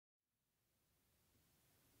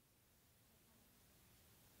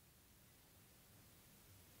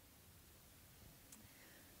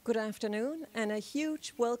Good afternoon and a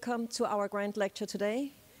huge welcome to our grand lecture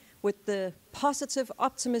today with the positive,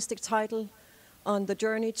 optimistic title on the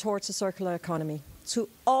journey towards a circular economy. To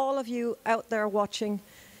all of you out there watching,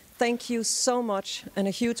 thank you so much and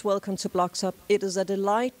a huge welcome to BLOXHUB. It is a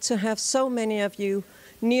delight to have so many of you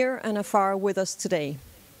near and afar with us today.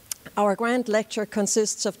 Our grand lecture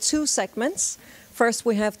consists of two segments. First,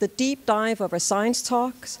 we have the deep dive of our science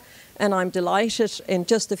talks, and I'm delighted in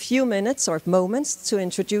just a few minutes or moments to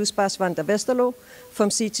introduce Bas van der Westerlo from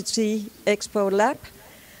CTT ExpoLAB,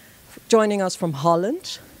 joining us from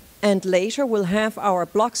Holland. And later we'll have our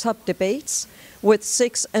BLOXHUB debates with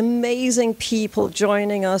 6 amazing people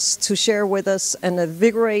joining us to share with us an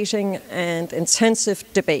invigorating and intensive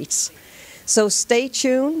debates. So stay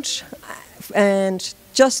tuned, and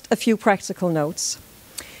just a few practical notes.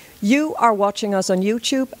 You are watching us on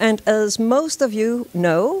YouTube, and as most of you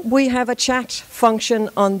know, we have a chat function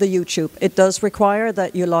on the YouTube. It does require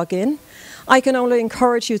that you log in. I can only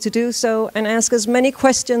encourage you to do so and ask as many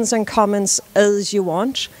questions and comments as you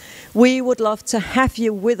want. We would love to have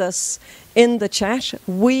you with us in the chat.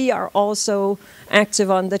 We are also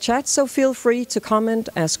active on the chat, so feel free to comment,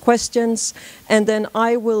 ask questions, and then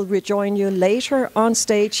I will rejoin you later on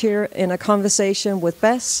stage here in a conversation with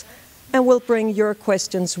Bas, and we'll bring your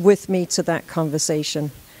questions with me to that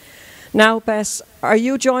conversation. Now, Bas, are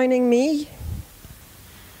you joining me?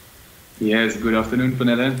 Yes, good afternoon,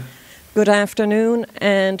 Pernille. Good afternoon,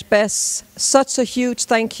 and Bas, such a huge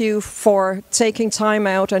thank you for taking time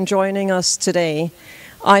out and joining us today.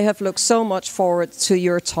 I have looked so much forward to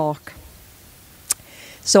your talk.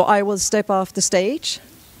 So I will step off the stage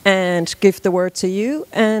and give the word to you,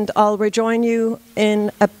 and I'll rejoin you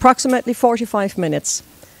in approximately 45 minutes.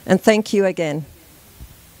 And thank you again.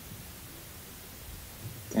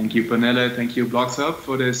 Thank you, Pernille. Thank you, BLOXHUB,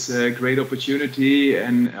 for this great opportunity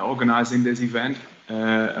and organizing this event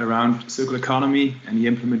around circular economy and the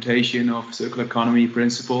implementation of circular economy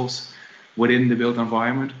principles within the built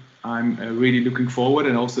environment. I'm really looking forward,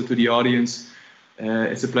 and also to the audience.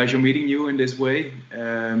 It's a pleasure meeting you in this way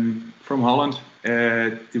from Holland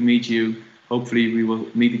to meet you. Hopefully we will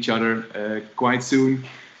meet each other quite soon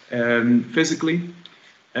physically.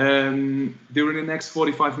 During the next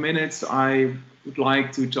 45 minutes, I would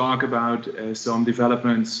like to talk about some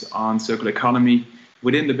developments on circular economy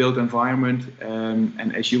within the built environment.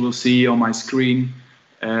 And as you will see on my screen,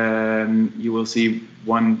 you will see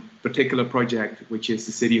one particular project, which is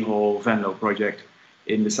the City Hall Venlo project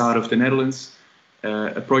in the south of the Netherlands.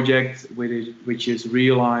 A project which is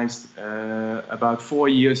realized about 4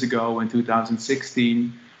 years ago in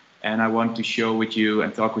 2016. And I want to show with you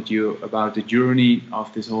and talk with you about the journey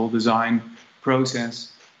of this whole design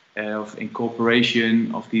process of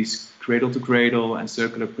incorporation of these cradle-to-cradle and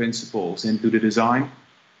circular principles into the design.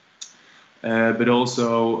 But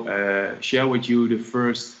also share with you the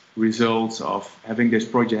first results of having this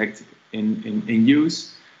project in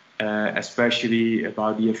use, especially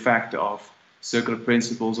about the effect of circular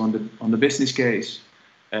principles on the business case,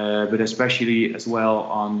 but especially as well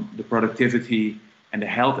on the productivity and the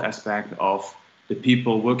health aspect of the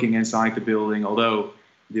people working inside the building, although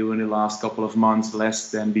during the last couple of months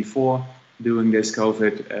less than before during this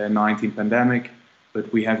COVID-19 pandemic. But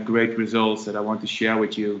we have great results that I want to share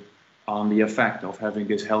with you on the effect of having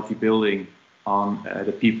this healthy building on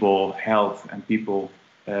the people health and people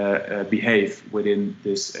behave within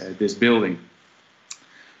this building.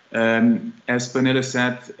 As Pernille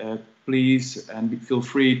said, please and feel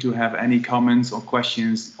free to have any comments or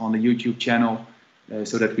questions on the YouTube channel,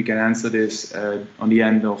 so that we can answer this on the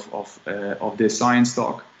end of this science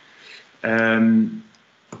talk.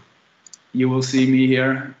 You will see me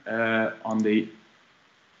here on the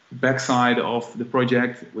back side of the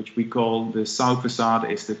project, which we call the south facade,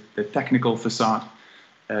 is the technical facade.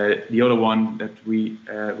 The other one that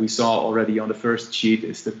we saw already on the first sheet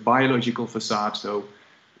is the biological facade. So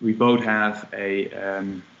we both have a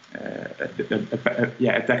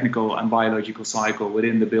technical and biological cycle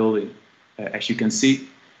within the building. As you can see,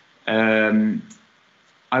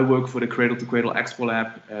 I work for the Cradle-to-Cradle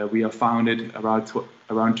ExpoLAB. We are founded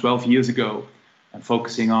around 12 years ago, and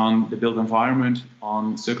focusing on the built environment,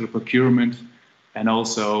 on circular procurement, and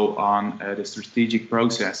also on the strategic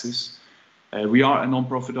processes. We are a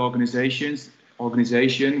non-profit organization,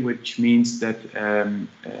 which means that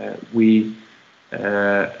we,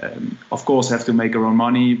 of course, have to make our own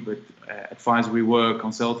money, but advisory work,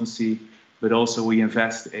 consultancy, but also we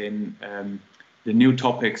invest in the new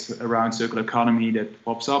topics around circular economy that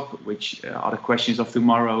pops up, which are the questions of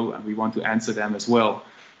tomorrow, and we want to answer them as well,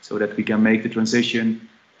 so that we can make the transition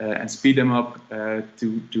and speed them up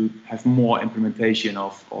to have more implementation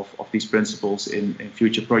of these principles in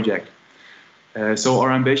future projects. So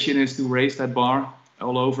our ambition is to raise that bar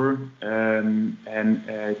all over and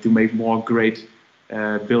to make more great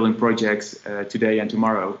building projects today and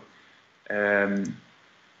tomorrow.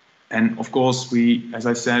 And of course, as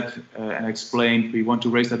I said and explained, we want to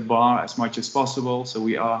raise that bar as much as possible. So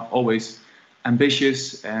we are always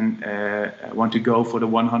ambitious and want to go for the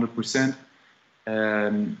 100%.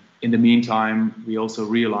 In the meantime, we also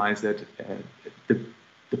realize that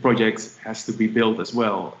the project has to be built as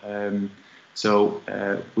well. So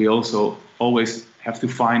we also always have to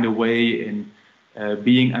find a way in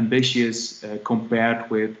being ambitious compared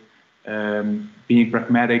with being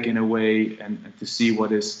pragmatic in a way and to see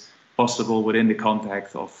what is possible within the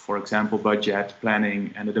context of, for example, budget,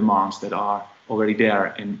 planning, and the demands that are already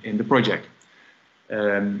there in the project.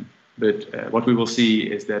 But what we will see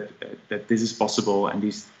is that this is possible, and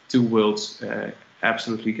these two worlds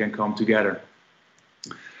absolutely can come together.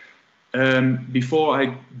 Before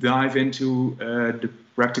I dive into the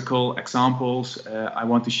practical examples, I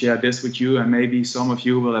want to share this with you, and maybe some of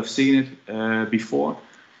you will have seen it before.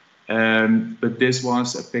 But this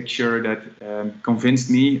was a picture that convinced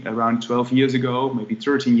me around 12 years ago, maybe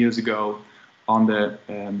 13 years ago, on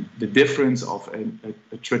the difference of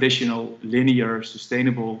a traditional, linear,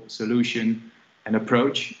 sustainable solution and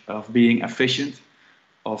approach of being efficient,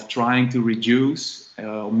 of trying to reduce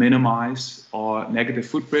or minimize our negative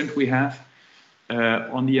footprint we have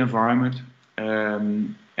on the environment.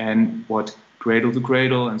 And what Cradle to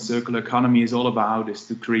Cradle and circular economy is all about is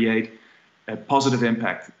to create a positive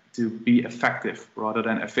impact, to be effective rather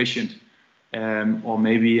than efficient. Or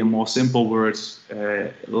maybe in more simple words,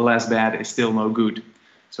 less bad is still no good.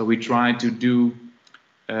 So we try to do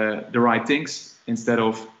the right things instead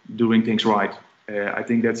of doing things right. I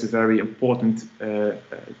think that's a very important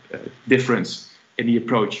difference in the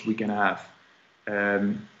approach we can have.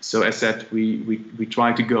 So as said, we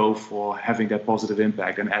try to go for having that positive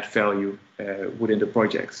impact and add value within the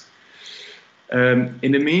projects.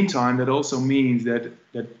 In the meantime, that also means that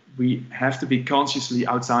we have to be consciously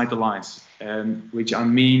outside the lines, which I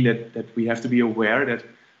mean that we have to be aware that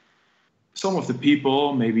some of the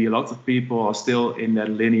people, maybe a lot of people, are still in that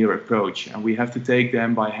linear approach, and we have to take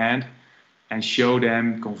them by hand and show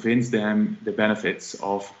them, convince them the benefits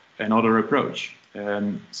of another approach.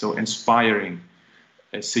 So inspiring,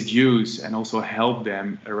 seduce, and also help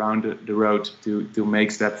them around the road to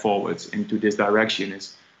make step forwards into this direction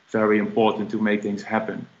is very important to make things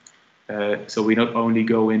happen. So we not only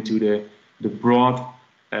go into the broad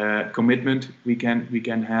commitment we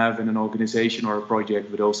can have in an organization or a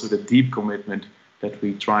project, but also the deep commitment that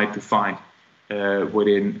we try to find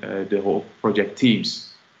within the whole project teams.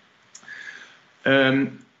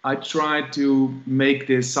 I tried to make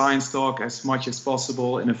this science talk as much as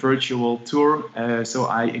possible in a virtual tour, so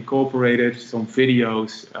I incorporated some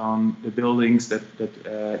videos on the buildings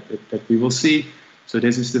that we will see. So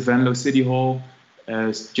this is the Venlo City Hall,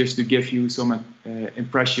 just to give you some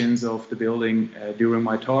impressions of the building during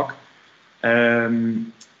my talk.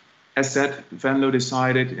 As said, Venlo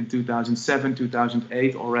decided in 2007,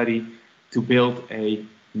 2008 already to build a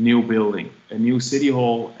new building, a new city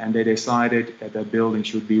hall, and they decided that that building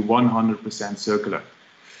should be 100% circular.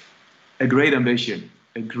 A great ambition,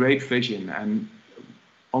 a great vision, and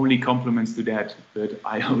only compliments to that, but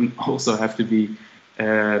I also have to be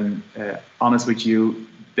honest with you,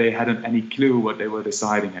 they hadn't any clue what they were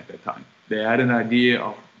deciding at that time. They had an idea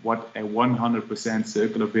of what a 100%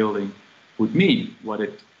 circular building would mean,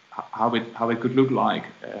 how it could look like,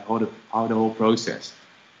 how the whole process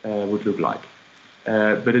would look like.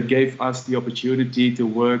 But it gave us the opportunity to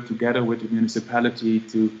work together with the municipality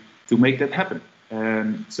to make that happen.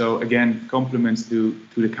 So again, compliments to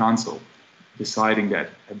the council deciding that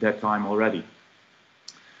at that time already.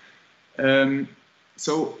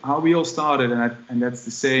 So how we all started, and that's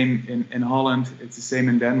the same in Holland, it's the same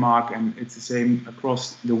in Denmark, and it's the same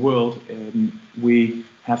across the world. We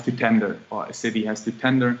have to tender, or a city has to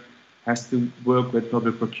tender, has to work with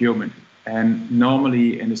public procurement. And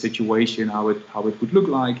normally in a situation, how it would look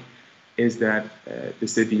like is that the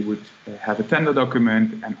city would have a tender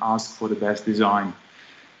document and ask for the best design.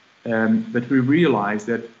 But we realized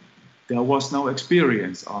that there was no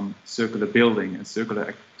experience on circular building and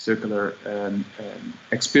circular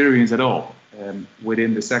experience at all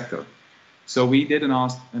within the sector. So we didn't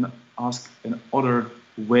ask another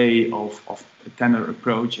way of a tender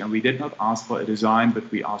approach, and we did not ask for a design, but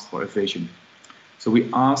we asked for a vision. So we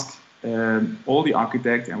asked all the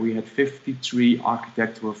architects, and we had 53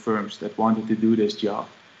 architectural firms that wanted to do this job.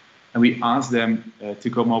 And we asked them to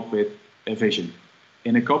come up with a vision.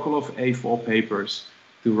 in a couple of A4 papers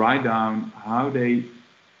to write down how they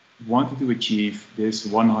wanted to achieve this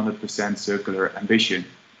 100% circular ambition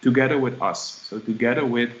together with us, so together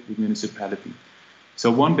with the municipality.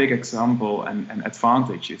 So one big example and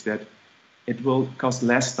advantage is that it will cost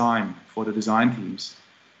less time for the design teams,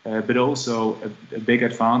 but also a big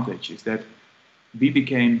advantage is that we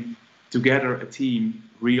became together a team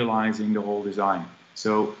realizing the whole design.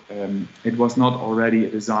 So it was not already a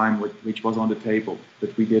design which was on the table,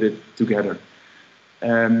 but we did it together.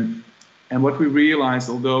 And what we realized,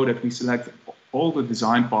 although that we select all the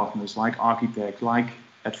design partners like architects, like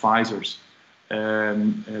advisors,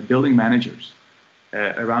 building managers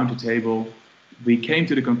around the table, we came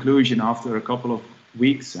to the conclusion after a couple of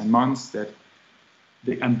weeks and months that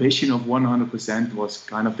the ambition of 100% was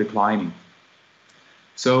kind of declining.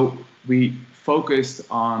 So we focused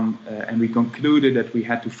on, and we concluded that we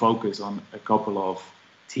had to focus on a couple of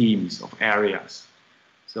teams, of areas.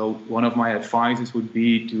 So one of my advices would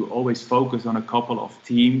be to always focus on a couple of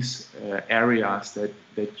teams, areas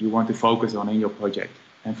that you want to focus on in your project.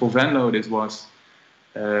 And for Venlo, this was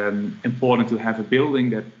important to have a building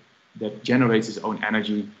that generates its own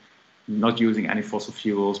energy, not using any fossil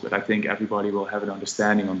fuels, but I think everybody will have an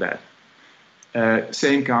understanding on that.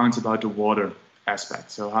 Same counts about the water aspect.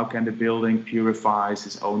 So how can the building purify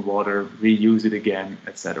its own water, reuse it again,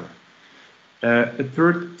 etc. The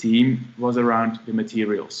third theme was around the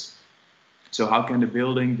materials. So how can the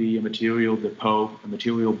building be a material depot, a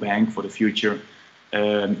material bank for the future,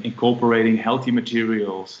 incorporating healthy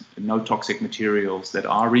materials, no toxic materials that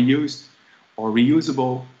are reused or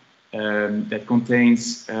reusable, that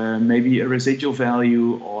contains maybe a residual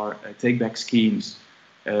value or take-back schemes,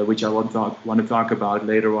 which I want to talk about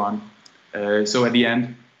later on. So at the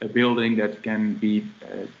end, a building that can be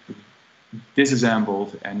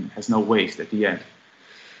disassembled and has no waste at the end.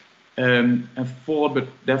 And fourth, but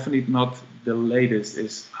definitely not the latest,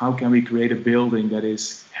 is how can we create a building that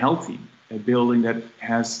is healthy, a building that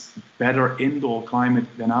has better indoor climate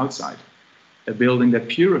than outside, a building that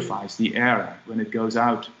purifies the air when it goes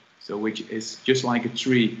out, so which is just like a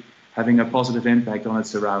tree having a positive impact on its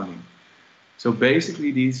surrounding. So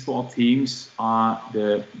basically these four themes are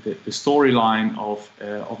the storyline of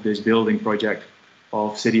this building project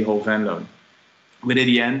of City Hall Venlo. But at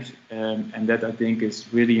the end, and that I think is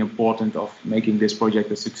really important of making this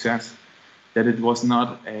project a success, that it was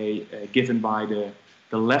not given by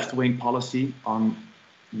the left-wing policy on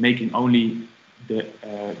making only the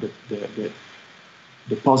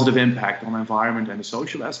positive impact on the environment and the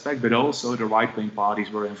social aspect, but also the right-wing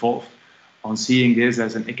parties were involved on seeing this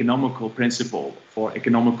as an economical principle for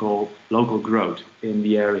economical local growth in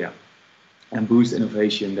the area and boost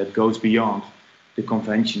innovation that goes beyond the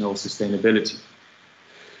conventional sustainability.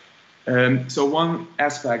 So one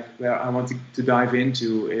aspect where I want to dive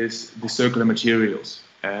into is the circular materials.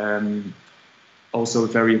 Also a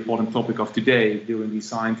very important topic of today during these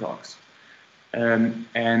science talks.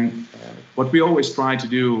 What we always try to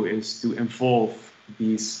do is to involve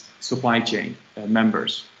these supply chain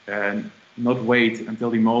members and not wait until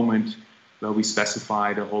the moment where we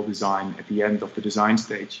specify the whole design at the end of the design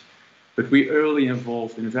stage. But we early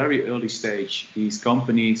involved in a very early stage these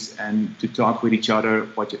companies and to talk with each other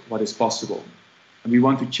what is possible. And we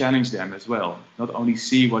want to challenge them as well, not only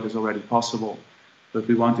see what is already possible, but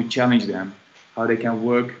we want to challenge them how they can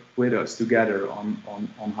work with us together on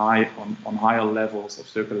higher levels of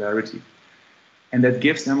circularity. And that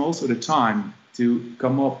gives them also the time to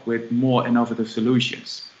come up with more innovative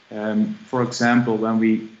solutions. For example, when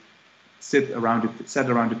we sat around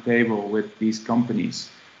the table with these companies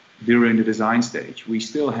during the design stage, we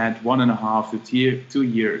still had 1.5 to 2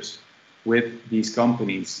 years with these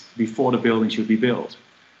companies before the building should be built.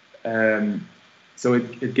 So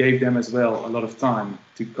it gave them as well a lot of time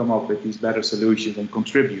to come up with these better solutions and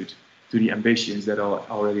contribute to the ambitions that are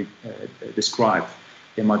already described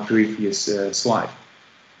in my previous slide.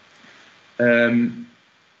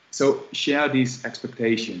 So share these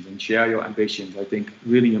expectations and share your ambitions. I think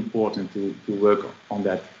really important to work on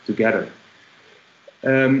that together.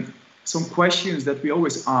 Some questions that we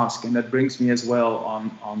always ask, and that brings me as well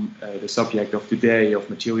on the subject of today of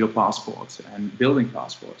material passports and building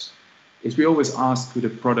passports, is we always ask to the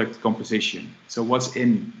product composition. So what's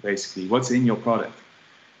in, basically, what's in your product?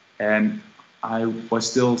 And I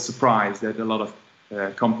was still surprised that a lot of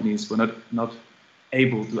companies were not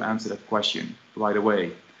able to answer that question right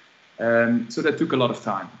away. So that took a lot of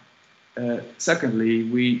time. Secondly,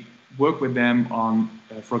 we work with them on,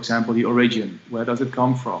 for example, the origin. Where does it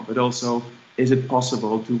come from? But also, is it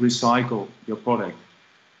possible to recycle your product?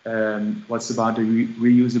 What's about the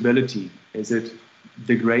reusability? Is it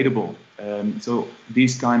degradable. So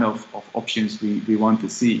these kind of options we want to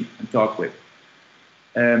see and talk with.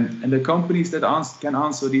 And the companies that can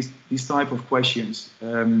answer these type of questions,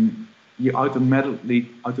 you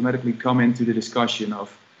automatically come into the discussion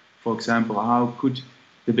of, for example, how could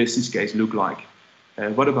the business case look like?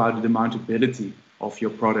 What about the demountability of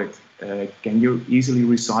your product? Can you easily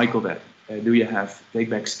recycle that? Do you have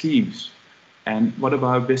take-back schemes? And what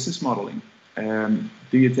about business modeling?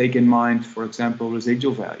 Do you take in mind, for example,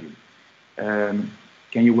 residual value?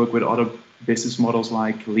 Can you work with other business models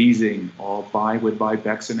like leasing or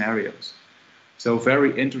buy-back scenarios? So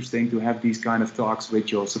very interesting to have these kind of talks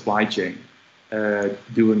with your supply chain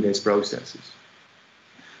during these processes.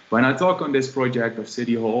 When I talk on this project of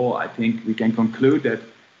City Hall, I think we can conclude that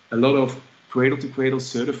a lot of cradle-to-cradle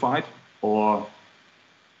certified or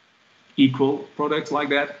equal products like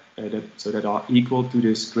that, that are equal to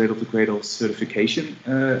this cradle-to-cradle certification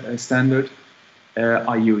standard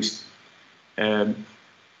are used.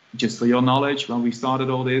 Just for your knowledge, when we started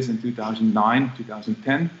all this in 2009,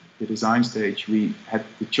 2010, the design stage, we had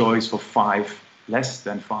the choice for less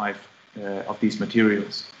than five of these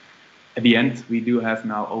materials. At the end, we do have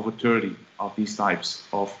now over 30 of these types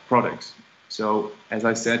of products. So, as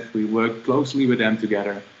I said, we work closely with them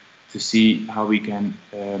together to see how we can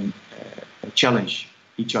challenge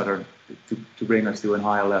each other to bring us to a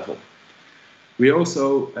higher level. We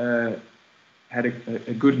also had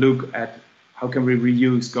a good look at how can we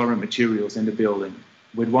reuse current materials in the building,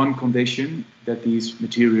 with one condition, that these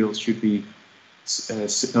materials should be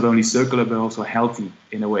not only circular but also healthy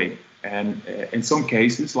in a way. And in some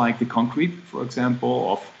cases, like the concrete, for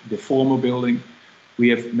example, of the former building, we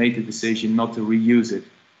have made the decision not to reuse it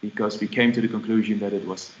because we came to the conclusion that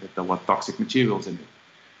there were toxic materials in it.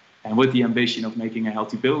 And with the ambition of making a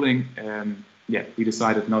healthy building, we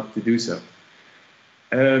decided not to do so.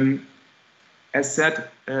 As said,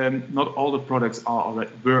 not all the products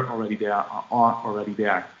were already there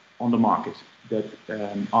on the market that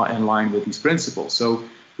are in line with these principles. So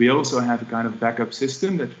we also have a kind of backup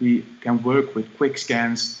system that we can work with quick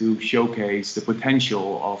scans to showcase the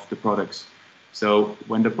potential of the products. So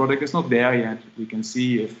when the product is not there yet, we can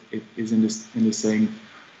see if it is in the same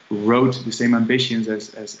road, the same ambitions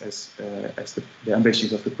as the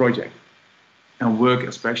ambitions of the project. And work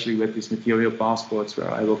especially with these material passports, where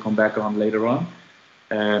I will come back on later on,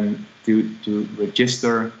 to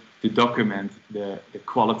register, to document the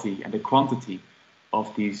quality and the quantity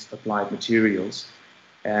of these applied materials.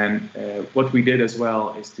 And what we did as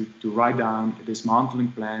well is to write down a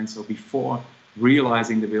dismantling plan. So before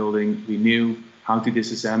realizing the building, we knew how to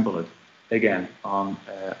disassemble it again on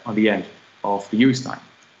the end of the use time.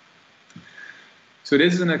 So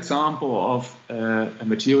this is an example of a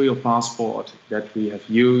material passport that we have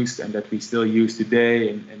used and that we still use today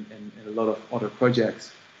in a lot of other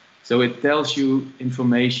projects. So it tells you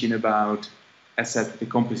information about, as said, the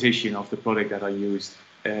composition of the product that are used.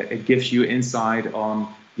 It gives you insight on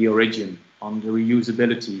the origin, on the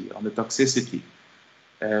reusability, on the toxicity,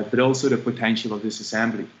 but also the potential of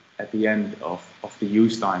disassembly at the end of the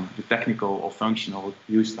use time, the technical or functional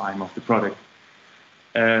use time of the product.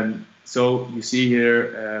 So you see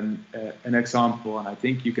here an example, and I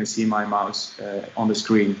think you can see my mouse on the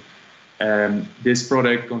screen. This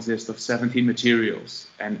product consists of 17 materials,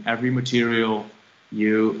 and every material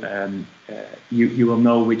you will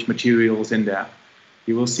know which material is in there.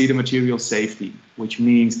 You will see the material safety, which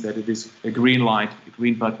means that it is a green light, a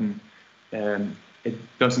green button. It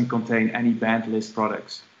doesn't contain any banned list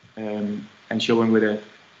products, and showing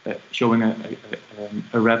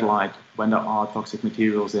a red light when there are toxic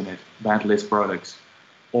materials in it, banned list products,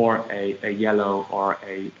 or a yellow or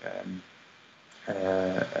a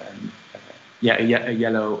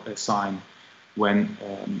yellow sign when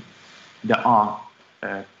there are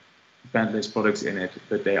banned list products in it,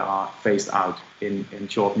 but they are phased out in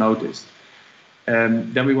short notice.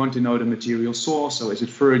 Then we want to know the material source. So is it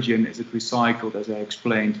virgin? Is it recycled? As I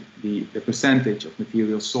explained, the percentage of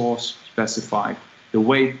material source specified, the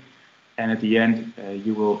weight, and at the end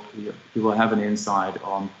you will have an insight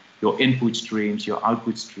on your input streams, your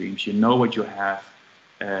output streams. You know what you have,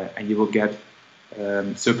 and you will get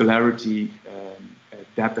circularity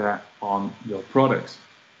data on your products.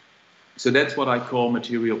 So that's what I call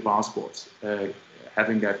material passports,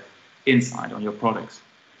 having that insight on your products.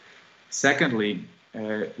 Secondly,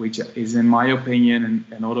 which is in my opinion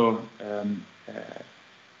another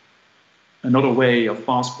way of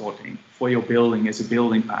passporting for your building, is a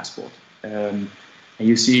building passport. And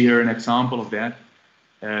you see here an example of that.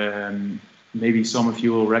 Maybe some of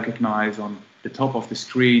you will recognize on the top of the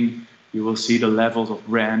screen, you will see the levels of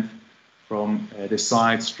brand from the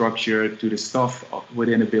site structure to the stuff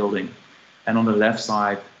within a building. And on the left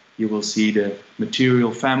side, you will see the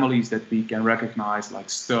material families that we can recognize, like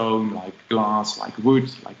stone, like glass, like wood,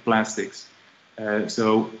 like plastics.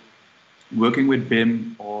 So working with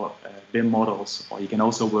BIM or BIM models, or you can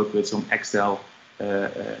also work with some Excel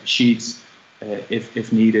sheets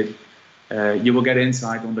if needed. You will get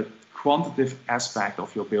insight on the quantitative aspect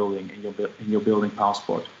of your building in your building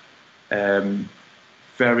passport.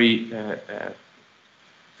 Very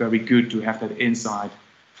good to have that insight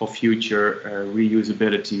for future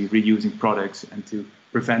reusability, reusing products, and to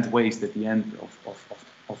prevent waste at the end of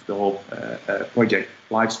the whole project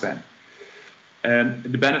lifespan.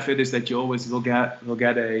 The benefit is that you always will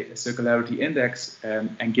get a circularity index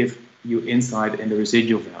and give you insight in the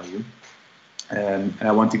residual value. And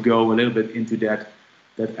I want to go a little bit into that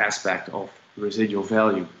aspect of residual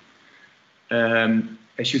value.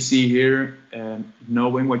 As you see here,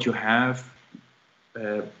 knowing what you have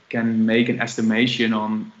can make an estimation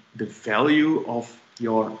on the value of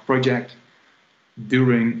your project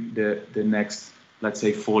during the next, let's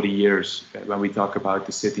say, 40 years, when we talk about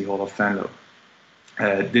the City Hall of Venlo.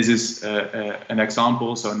 This is an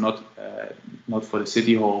example, so not for the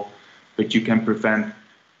City Hall, but you can prevent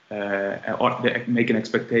or make an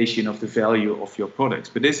expectation of the value of your products.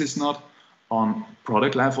 But this is not on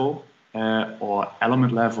product level or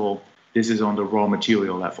element level, this is on the raw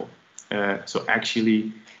material level. So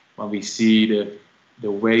actually, when we see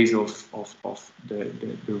the ways of the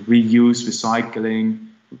reuse, recycling,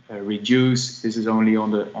 reduce, this is only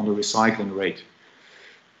on the recycling rate.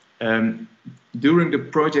 During the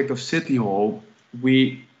project of City Hall,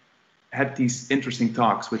 we had these interesting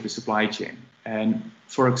talks with the supply chain. And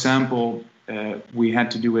for example, we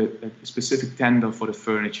had to do a specific tender for the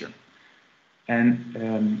furniture.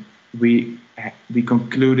 And we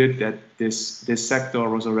concluded that this sector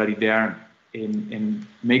was already there in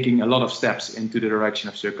making a lot of steps into the direction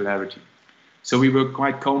of circularity. So we were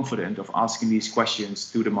quite confident of asking these questions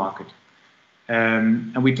to the market.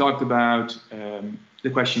 And we talked about the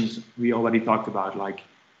questions we already talked about, like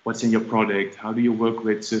what's in your product, how do you work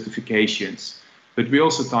with certifications, but we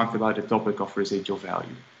also talked about the topic of residual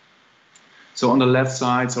value. So on the left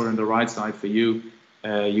side, or on the right side for you,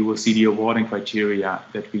 you will see the awarding criteria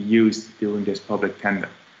that we used during this public tender.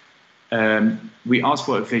 We asked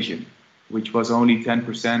for a vision, which was only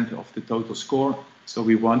 10% of the total score. So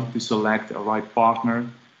we wanted to select a right partner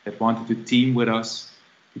that wanted to team with us,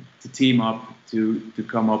 to team up to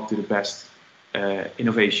come up to the best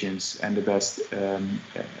innovations and the best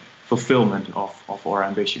fulfillment of our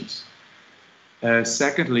ambitions.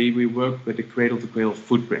 Secondly, we worked with the cradle-to-cradle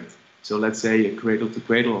footprint. So let's say a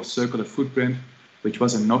cradle-to-cradle or circular footprint, which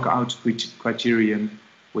was a knockout criterion,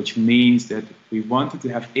 which means that we wanted to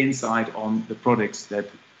have insight on the products that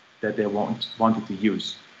they wanted to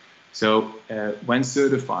use. So when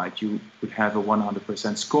certified, you would have a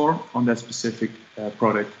 100% score on that specific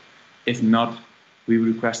product. If not, we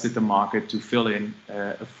requested the market to fill in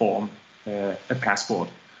a form, a passport,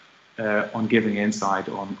 on giving insight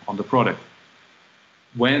on the product.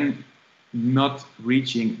 When not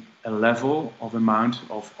reaching a level of amount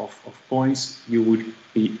of points, you would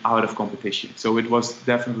be out of competition. So it was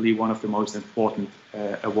definitely one of the most important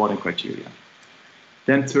awarding criteria.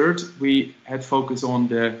 Then third, we had focus on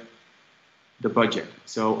the budget.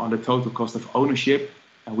 So on the total cost of ownership,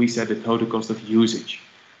 and we said the total cost of usage.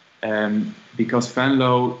 Because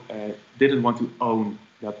Venlo didn't want to own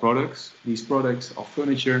their products, these products of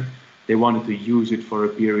furniture, they wanted to use it for a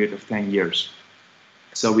period of 10 years.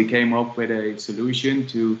 So we came up with a solution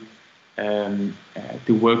to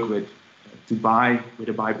work with, to buy with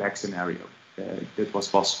a buyback scenario that was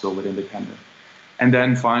possible within the tender. And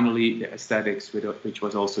then finally, the aesthetics, which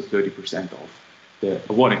was also 30% of the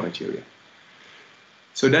awarding criteria.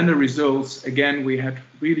 So then the results, again, we had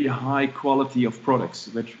really high quality of products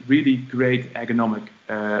with really great ergonomic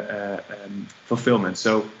fulfillment.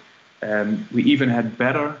 So we even had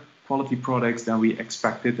better quality products than we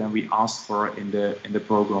expected and we asked for in the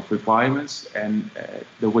program of requirements and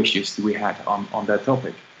the wishes we had on that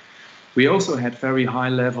topic. We also had very high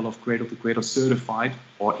level of cradle-to-cradle certified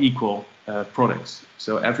or equal products.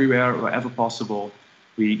 So everywhere, wherever possible,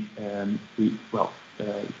 the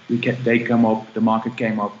market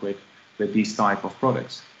came up with these type of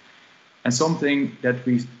products. And something that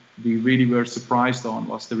we really were surprised on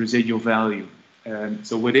was the residual value.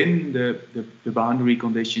 So within the boundary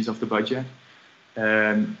conditions of the budget,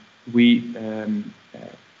 the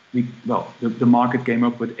market came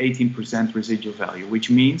up with 18% residual value, which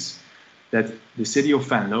means that the city of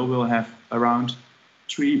Venlo will have around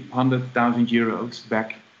 300,000 euros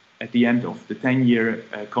back at the end of the 10-year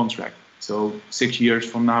contract. so 6 years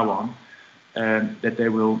from now on, that they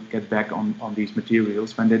will get back on these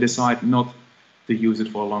materials when they decide not to use it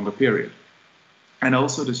for a longer period. And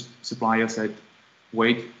also the supplier said,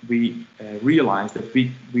 wait, we realize that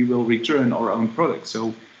we will return our own product.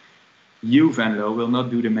 So you, Venlo, will not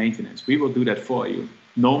do the maintenance. We will do that for you.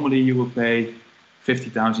 Normally you will pay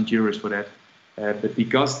 50,000 euros for that. But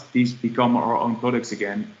because these become our own products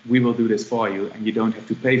again, we will do this for you and you don't have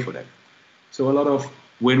to pay for that. So a lot of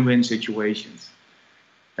win-win situations.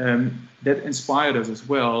 That inspired us as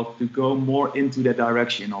well to go more into the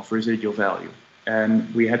direction of residual value.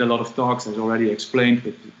 And we had a lot of talks, as already explained,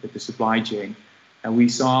 with the supply chain. And we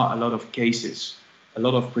saw a lot of cases, a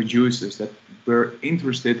lot of producers that were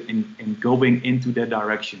interested in going into that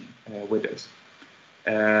direction with us.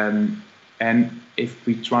 And if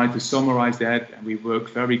we try to summarize that, and we work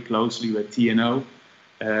very closely with TNO,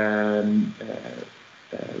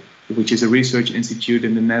 which is a research institute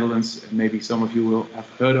in the Netherlands, maybe some of you will have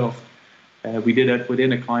heard of. We did that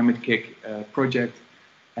within a Climate Kick project,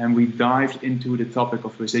 and we dived into the topic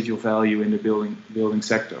of residual value in the building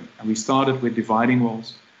sector. And we started with dividing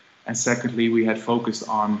walls, and secondly, we had focused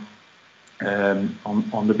on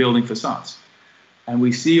the building facades. And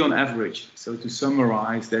we see on average, so to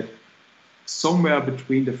summarize, that somewhere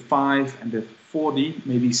between the 5 and the 40,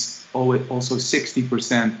 maybe also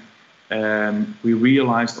 60%, we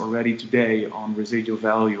realized already today on residual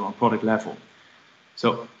value on product level.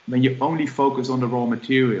 So when you only focus on the raw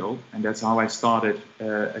material, and that's how I started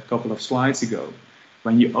a couple of slides ago,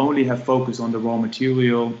 when you only have focus on the raw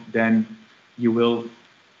material, then you will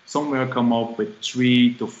somewhere come up with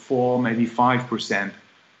 3 to 4, maybe 5%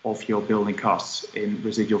 of your building costs in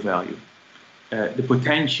residual value. The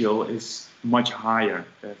potential is much higher,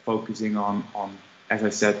 focusing on, as I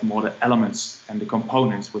said, more the elements and the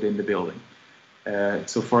components within the building.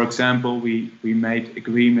 So for example, we made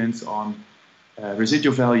agreements on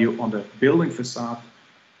residual value on the building facade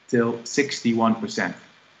till 61%.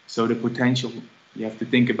 So the potential, you have to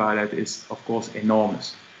think about it, is of course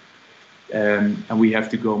enormous. And we have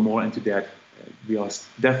to go more into that. We are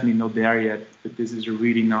definitely not there yet, but this is a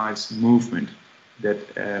really nice movement that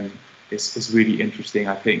is really interesting,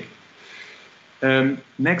 I think.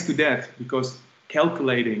 Next to that, because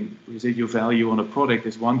calculating residual value on a product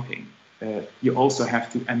is one thing, you also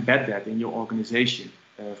have to embed that in your organization.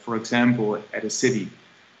 For example, at a city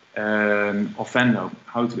of Venlo,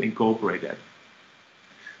 how to incorporate that.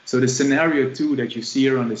 So the scenario 2 that you see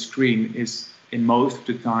here on the screen is, in most of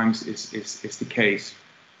the times, is the case,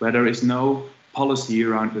 where there is no policy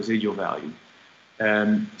around residual value.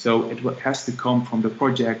 So it has to come from the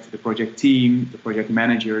project team, the project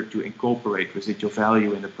manager, to incorporate residual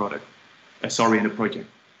value in the product. In the project.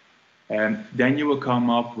 Then you will come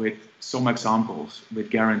up with some examples with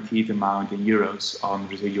guaranteed amount in euros on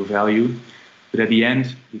residual value. But at the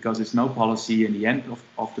end, because there's no policy in the end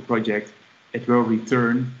of the project, it will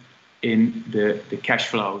return in the cash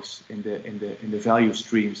flows, in the value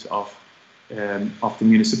streams of the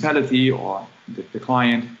municipality or the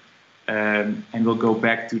client, and will go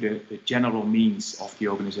back to the general means of the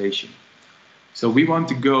organization. So we want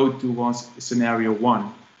to go towards scenario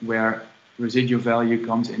 1, where residual value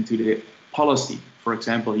comes into the policy, for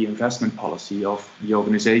example, the investment policy of the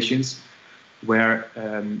organizations, where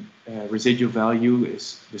residual value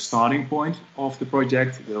is the starting point of the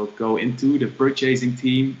project. It will go into the purchasing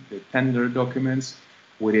team, the tender documents,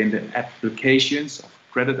 within the applications, of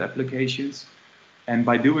credit applications. And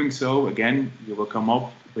by doing so, again, you will come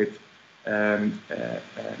up with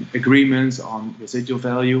agreements on residual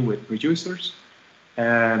value with producers.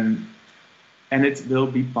 And it will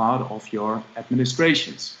be part of your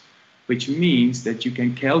administrations, which means that you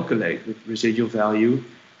can calculate with residual value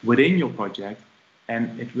within your project,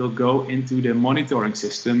 and it will go into the monitoring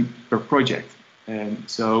system per project.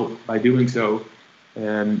 So by doing so,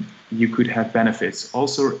 you could have benefits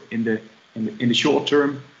also in the short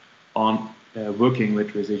term on working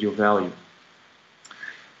with residual value.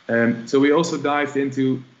 So we also dived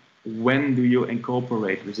into when do you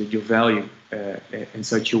incorporate residual value in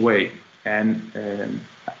such a way. And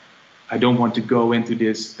I don't want to go into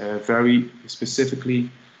this very specifically,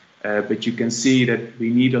 but you can see that we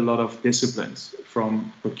need a lot of disciplines,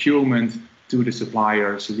 from procurement to the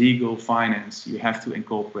suppliers, legal, finance. You have to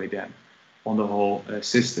incorporate them on the whole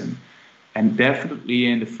system. And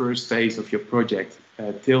definitely in the first phase of your project,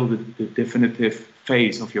 till the definitive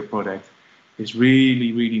phase of your product, is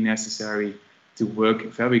really, really necessary to work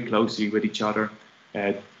very closely with each other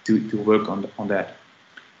to work on that.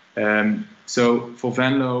 So for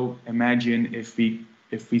Venlo, imagine if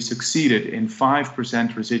we succeeded in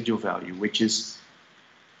 5% residual value, which is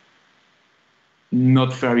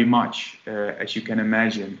not very much, as you can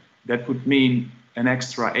imagine. That would mean an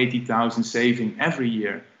extra 80,000 saving every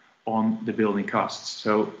year on the building costs.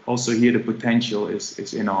 So also here the potential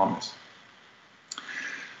is enormous.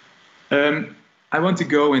 I want to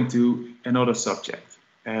go into another subject.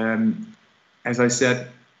 As I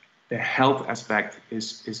said, the health aspect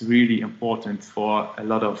is really important for a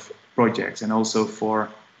lot of projects, and also for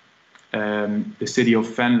the city of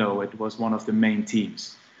Venlo. It was one of the main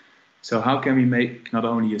themes. So how can we make not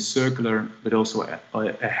only a circular but also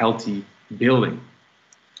a healthy building?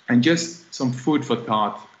 And just some food for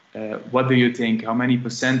thought. What do you think? How many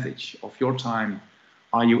percentage of your time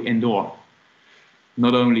are you indoor?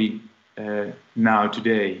 Not only now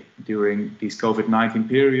today during this COVID-19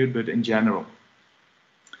 period, but in general.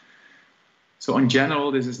 So in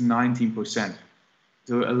general, this is 19%.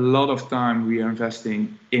 So a lot of time we are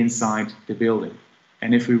investing inside the building.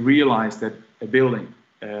 And if we realize that a building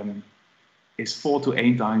is 4 to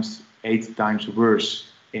 8 times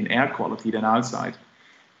worse in air quality than outside,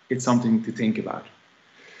 it's something to think about.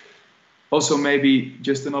 Also, maybe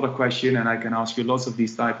just another question, and I can ask you lots of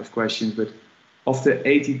these type of questions, but of the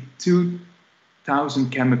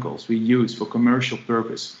 82,000 chemicals we use for commercial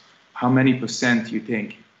purpose, how many percent do you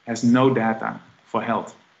think has no data for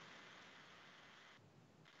health?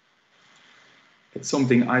 It's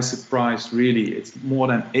something I surprised really. It's more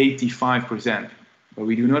than 85%, but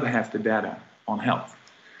we do not have the data on health.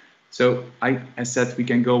 So I said we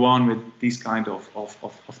can go on with these kind of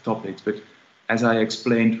topics, but as I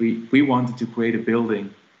explained, we wanted to create a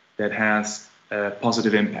building that has a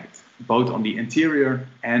positive impact, both on the interior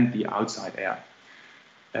and the outside air.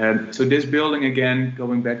 So this building, again,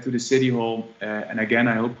 going back to the City Hall, and again,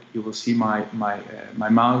 I hope you will see my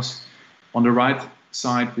mouse. On the right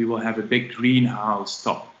side, we will have a big greenhouse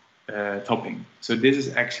topping. So this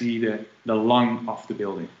is actually the lung of the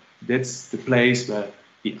building. That's the place where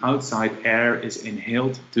the outside air is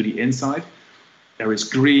inhaled to the inside. There is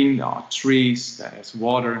green, there are trees, there is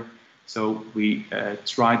water. So we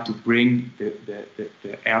try to bring the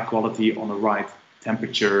air quality on the right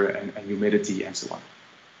temperature and humidity and so on.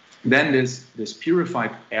 Then this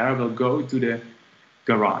purified air will go to the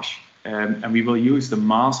garage. And we will use the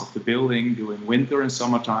mass of the building during winter and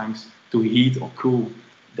summer times to heat or cool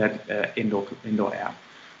that indoor air.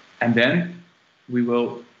 And then we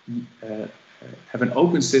will have an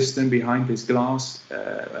open system behind this glass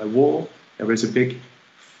wall. There is a big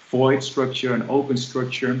void structure, an open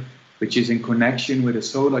structure, which is in connection with a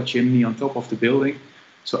solar chimney on top of the building.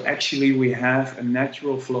 So actually we have a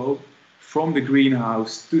natural flow from the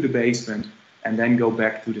greenhouse to the basement and then go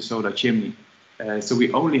back to the solar chimney. So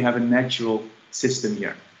we only have a natural system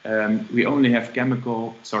here. We only have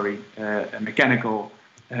mechanical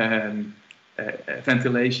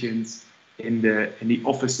ventilations in the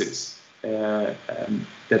offices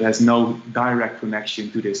that has no direct connection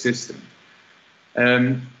to the system.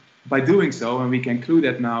 By doing so, and we can include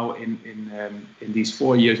that now in these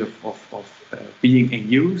 4 years of being in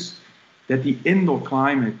use, that the indoor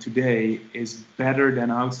climate today is better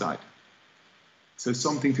than outside. So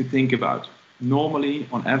something to think about. Normally,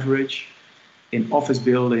 on average, in office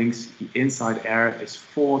buildings, the inside air is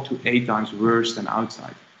 4 to 8 times worse than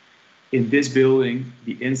outside. In this building,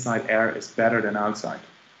 the inside air is better than outside.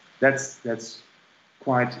 That's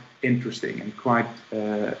quite interesting and quite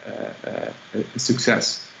a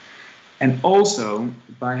success. And also,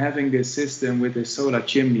 by having this system with the solar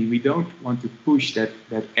chimney, we don't want to push that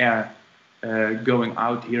air going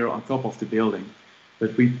out here on top of the building,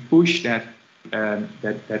 but we push that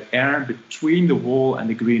air between the wall and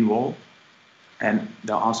the green wall, and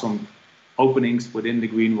there are some openings within the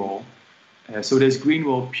green wall. So this green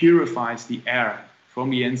wall purifies the air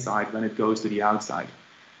from the inside when it goes to the outside.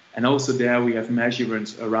 And also there we have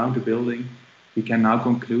measurements around the building. We can now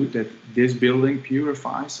conclude that this building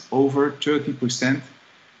purifies over 30%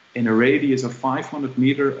 in a radius of 500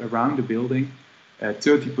 meters around the building,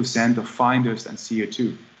 30% of fine dust and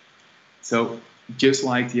CO2. So just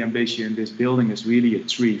like the ambition, this building is really a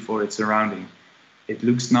tree for its surrounding. It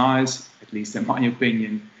looks nice, at least in my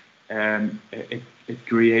opinion. It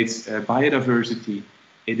creates biodiversity.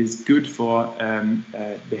 It is good for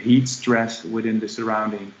the heat stress within the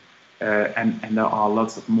surrounding. And there are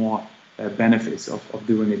lots of more benefits of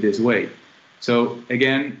doing it this way. So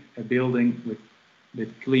again, a building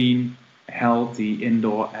with clean, healthy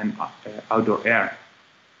indoor and outdoor air.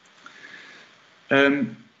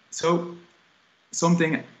 So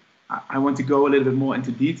something I want to go a little bit more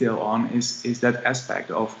into detail on is that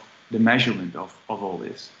aspect of the measurement of all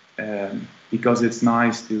this. Because it's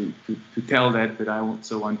nice to tell that, but I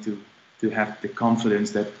also want to to have the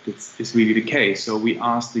confidence that this is really the case. So we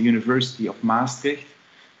asked the University of Maastricht,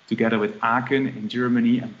 together with Aachen in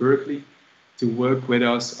Germany and Berkeley, to work with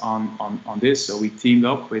us on this. So we teamed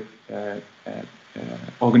up with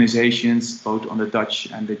organizations both on the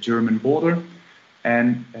Dutch and the German border.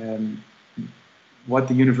 And what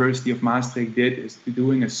the University of Maastricht did is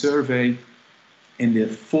doing a survey in the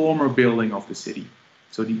former building of the city,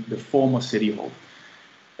 so the former city hall.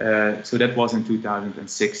 So that was in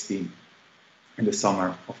 2016, in the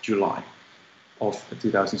summer of July of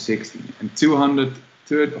 2016. And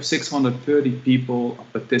 630 people,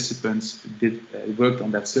 participants, worked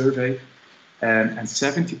on that survey. And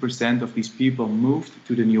 70% of these people moved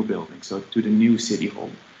to the new building, so to the new city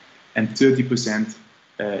hall. And 30%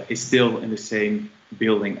 is still in the same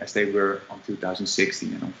building as they were on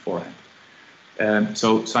 2016 and on forehand.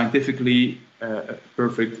 So scientifically, a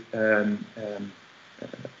perfect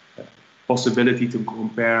possibility to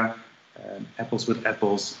compare apples with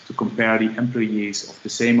apples, to compare the employees of the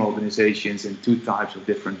same organizations in two types of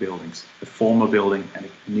different buildings, a former building and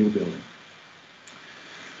a new building.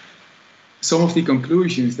 Some of the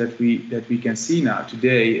conclusions that we can see now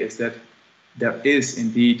today is that there is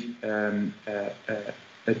indeed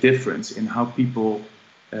a difference in how people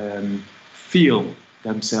feel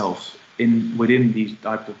themselves within these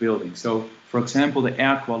types of buildings. So, for example, the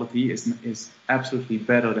air quality is absolutely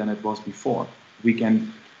better than it was before. We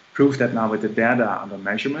can prove that now with the data under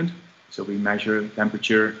measurement. So we measure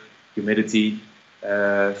temperature, humidity,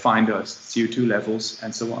 fine dust, CO2 levels,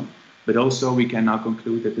 and so on. But also we can now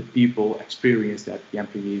conclude that the people experience that, the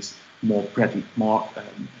employees, more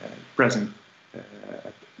present,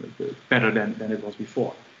 better than it was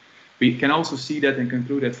before. We can also see that and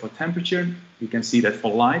conclude that for temperature, we can see that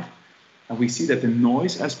for light, and we see that the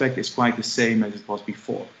noise aspect is quite the same as it was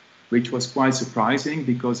before, which was quite surprising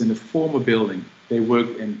because in the former building, they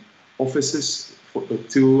worked in offices for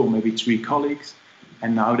 2 or maybe 3 colleagues,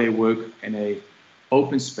 and now they work in an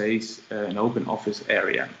open space, an open office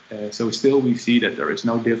area. So still we see that there is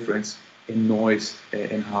no difference in noise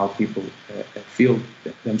in how people feel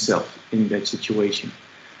themselves in that situation.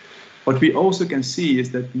 What we also can see is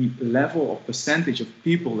that the level of percentage of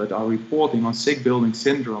people that are reporting on sick building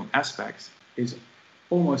syndrome aspects is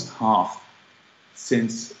almost half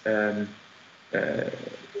since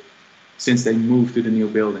they moved to the new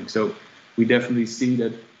building. So we definitely see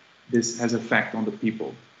that this has effect on the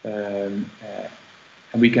people. And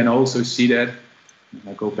we can also see that, and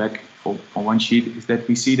I go back on one sheet, is that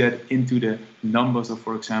we see that into the numbers of,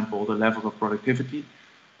 for example, the level of productivity,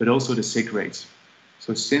 but also the sick rates.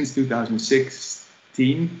 So since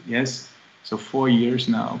 2016, yes, so 4 years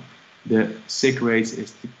now, the sick rates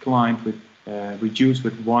is declined with, reduced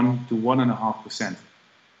with 1 to 1.5%.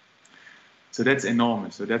 So that's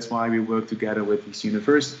enormous. So that's why we work together with these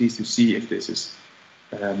universities to see if this is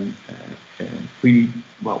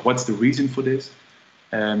what's the reason for this?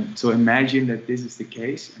 So imagine that this is the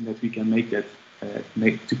case and that we can make that,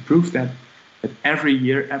 to prove that every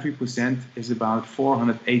year, every percent is about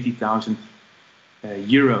 480,000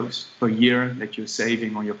 euros per year that you're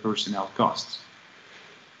saving on your personnel costs.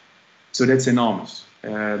 So that's enormous.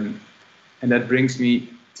 And that brings me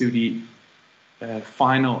to the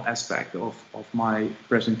final aspect of my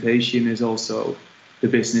presentation is also the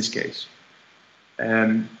business case.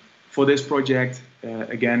 For this project,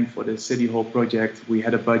 again, for the City Hall project, we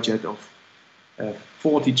had a budget of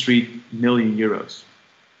 43 million euros,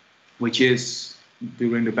 which is,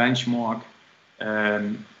 during the benchmark,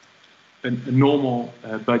 a normal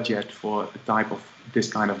budget for a type of this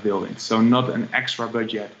kind of building. So not an extra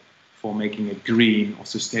budget for making it green or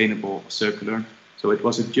sustainable or circular. So it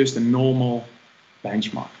was just a normal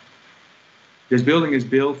benchmark. This building is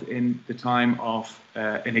built in the time of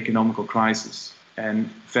an economical crisis,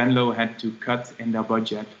 and Venlo had to cut in their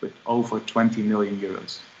budget with over 20 million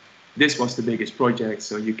euros. This was the biggest project,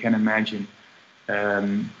 so you can imagine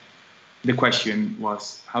the question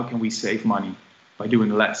was, how can we save money by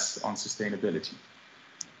doing less on sustainability?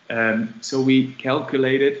 So we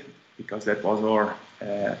calculated, because that was our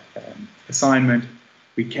assignment,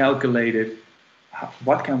 we calculated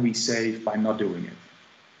what can we save by not doing it.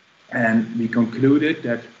 And we concluded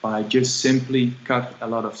that by just simply cut a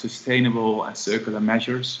lot of sustainable and circular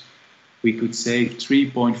measures, we could save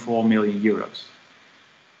 3.4 million euros.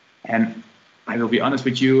 And I will be honest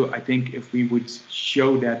with you, I think if we would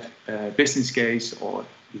show that business case or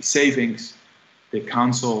the savings, the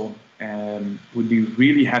council would be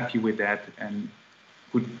really happy with that and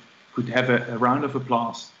could have a round of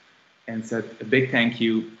applause and said a big thank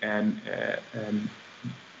you, and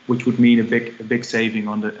which would mean a big saving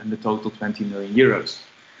on the total 20 million euros.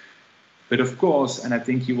 But of course, and I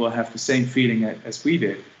think you will have the same feeling as we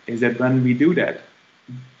did, is that when we do that,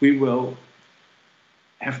 we will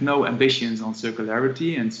have no ambitions on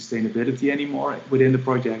circularity and sustainability anymore within the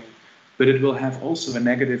project, but it will have also a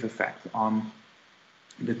negative effect on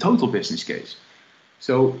the total business case.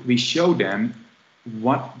 So we show them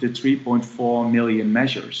what the 3.4 million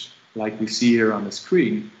measures, like we see here on the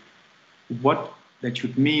screen, what that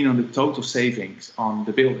should mean on the total savings on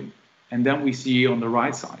the building. And then we see on the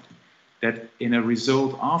right side that in a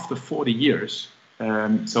result after 40 years,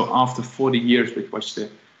 so after 40 years, which was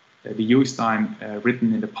the use time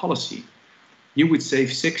written in the policy, you would save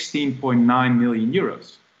 16.9 million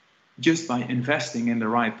euros just by investing in the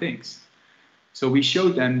right things. So we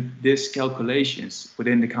showed them these calculations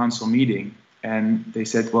within the council meeting, and they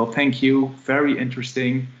said, well, thank you, very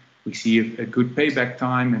interesting. We see a good payback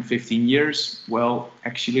time in 15 years. Well,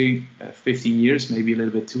 actually, 15 years, maybe a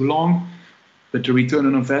little bit too long, but the return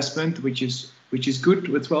on investment, which is good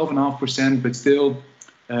with 12.5%, but still,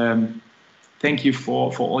 thank you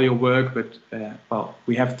for all your work, but well,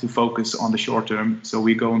 we have to focus on the short term, so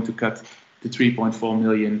we're going to cut the 3.4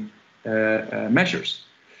 million measures.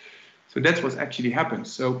 So that's what actually happened.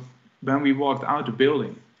 So when we walked out the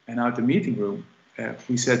building and out the meeting room,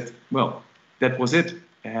 we said, well, that was it.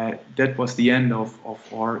 That was the end of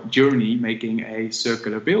our journey making a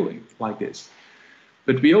circular building like this.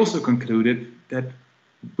 But we also concluded that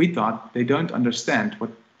we thought they don't understand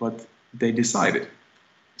what they decided.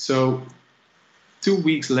 So 2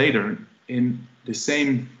 weeks later, in the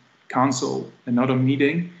same council, another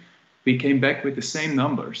meeting, we came back with the same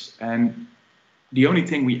numbers. And the only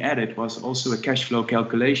thing we added was also a cash flow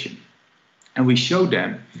calculation. And we showed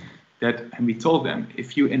them that, and we told them,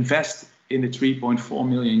 if you invest in the 3.4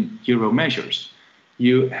 million euro measures,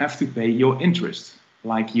 you have to pay your interest,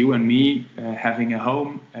 like you and me having a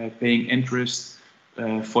home, paying interest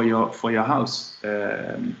for your house.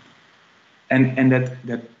 And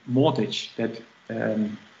that mortgage, that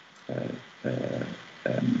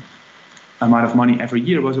amount of money every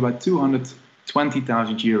year was about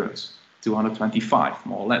 220,000 euros, 225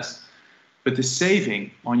 more or less. But the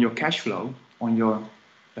saving on your cash flow, on your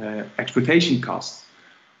exploitation costs,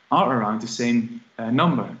 are around the same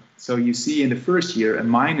number. So you see in the first year a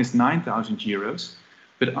minus 9,000 euros,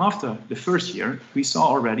 but after the first year we saw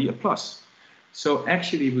already a plus. So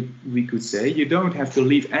actually we could say you don't have to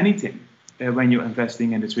leave anything when you're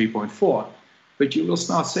investing in the 3.4, but you will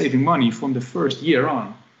start saving money from the first year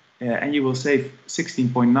on, and you will save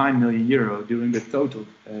 16.9 million euro during the total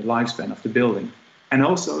lifespan of the building. And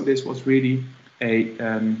also this was really a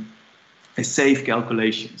safe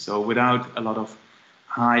calculation, so without a lot of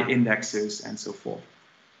high indexes and so forth.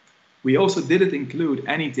 We also didn't include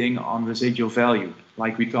anything on residual value,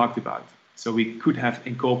 like we talked about. So we could have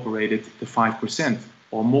incorporated the 5%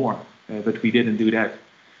 or more, but we didn't do that.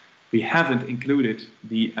 We haven't included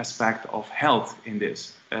the aspect of health in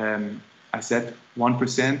this. I said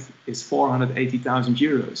 1% is 480,000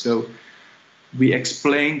 euros. So we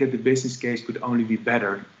explained that the business case could only be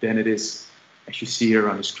better than it is, as you see here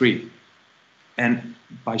on the screen. And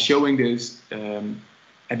by showing this,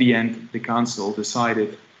 at the end, the council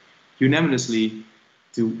decided unanimously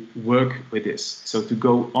to work with this, so to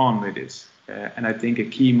go on with this. And I think a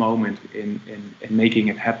key moment in making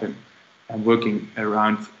it happen and working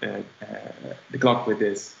around the clock with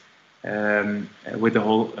this, with the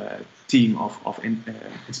whole team of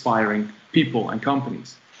inspiring people and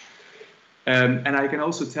companies. And I can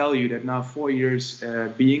also tell you that now 4 years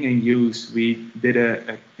being in use, we did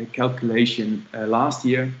a calculation last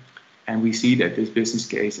year, and we see that this business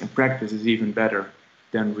case in practice is even better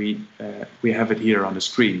than we have it here on the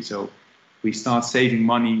screen. So we start saving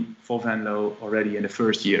money for Venlo already in the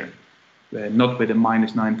first year, not with a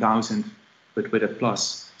minus 9,000, but with a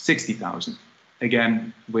plus 60,000.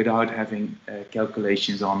 Again, without having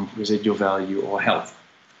calculations on residual value or health.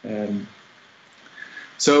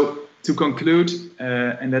 So to conclude,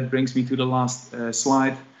 and that brings me to the last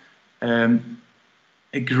slide,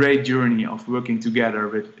 a great journey of working together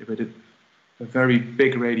with a very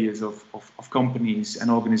big radius of companies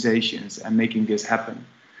and organizations and making this happen.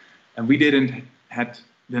 And we didn't have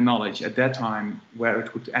the knowledge at that time where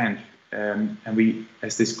it would end. And we,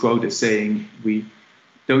 as this quote is saying, we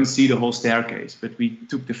don't see the whole staircase, but we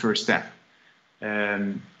took the first step.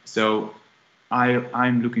 So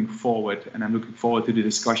I'm looking forward, and I'm looking forward to the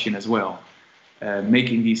discussion as well,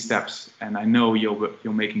 making these steps. And I know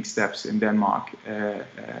you're making steps in Denmark,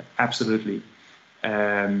 absolutely.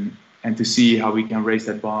 And to see how we can raise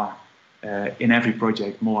that bar in every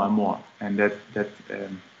project more and more. And that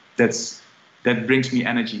brings me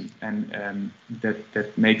energy, and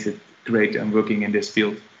that makes it great. I'm working in this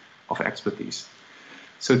field of expertise.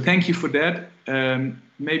 So thank you for that.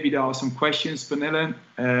 Maybe there are some questions, Pernille.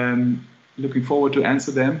 Looking forward to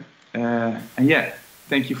answer them. And yeah,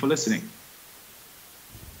 thank you for listening.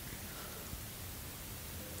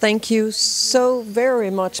 Thank you so very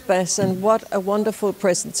much, Bess, and what a wonderful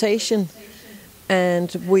presentation. And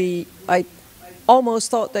I almost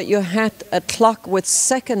thought that you had a clock with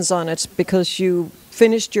seconds on it because you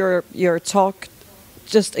finished your talk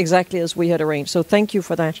just exactly as we had arranged. So thank you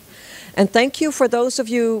for that. And thank you for those of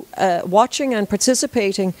you watching and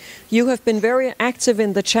participating. You have been very active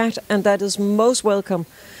in the chat, and that is most welcome.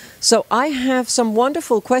 So I have some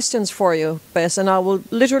wonderful questions for you, Bess, and I will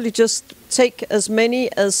literally just take as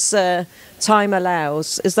many as time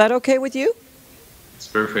allows. Is that okay with you? It's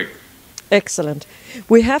perfect. Excellent.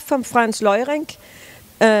 We have from Franz Leurink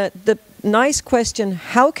the nice question: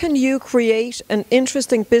 how can you create an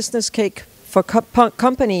interesting business case for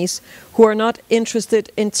companies who are not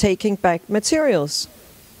interested in taking back materials?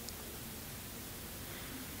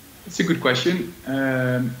 It's a good question,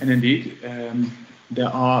 and indeed,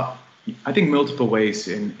 there are, I think, multiple ways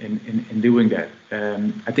in doing that.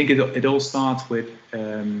 I think it all starts with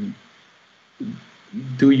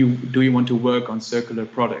do you want to work on circular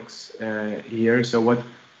products here? So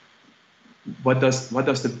what does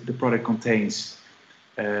the product contains?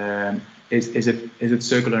 Is it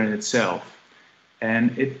circular in itself?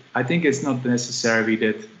 And I think it's not necessary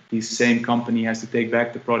that the same company has to take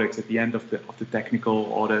back the products at the end of the technical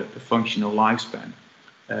or the functional lifespan.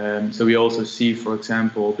 So we also see, for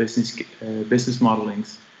example, business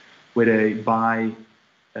modelings with a buy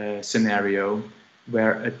scenario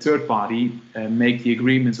where a third party make the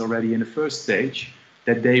agreements already in the first stage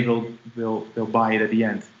that they will buy it at the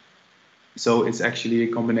end. So it's actually a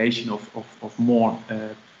combination of more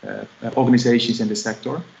organizations in the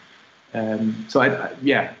sector. So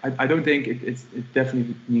I don't think it's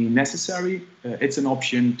definitely necessary. It's an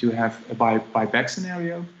option to have a buy-back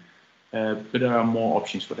scenario, but there are more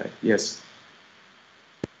options for that. Yes.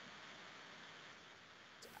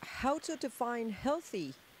 How to define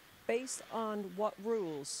healthy based on what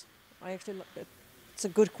rules? It's a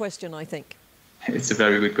good question, I think. It's a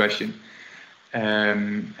very good question.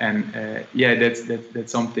 Yeah,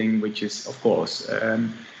 that's something which is, of course,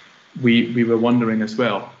 we were wondering as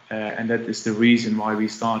well, and that is the reason why we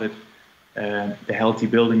started the Healthy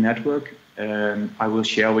Building Network. I will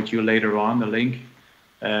share with you later on the link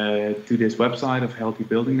to this website of Healthy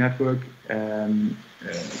Building Network,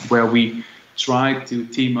 where we try to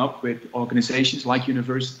team up with organizations like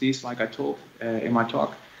universities, like I told in my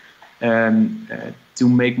talk, to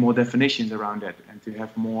make more definitions around that and to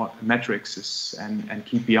have more metrics and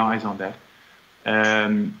KPIs on that.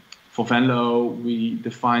 For Venlo, we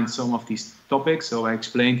defined some of these topics. So I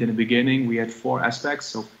explained in the beginning, we had 4 aspects,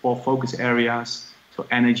 so 4 focus areas, so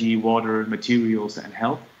energy, water, materials, and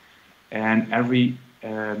health. And every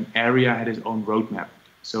area had its own roadmap.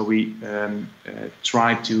 So we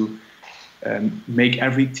tried to make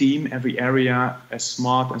every team, every area as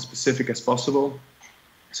smart and specific as possible.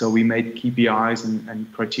 So we made KPIs and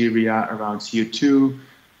criteria around CO2,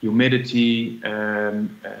 humidity,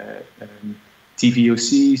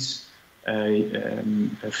 TVOCs,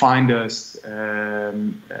 fine dust,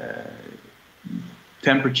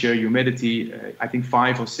 temperature, humidity. I think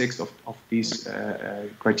 5 or 6 of these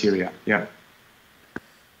criteria. Yeah.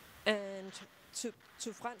 And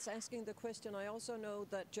to Franz asking the question, I also know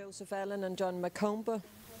that Joseph Allen and John McComber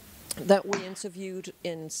that we interviewed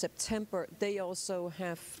in September, they also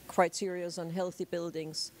have criteria on healthy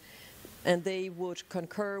buildings. And they would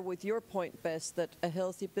concur with your point, Bess, that a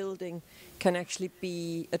healthy building can actually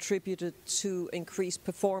be attributed to increased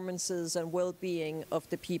performances and well-being of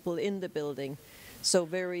the people in the building. So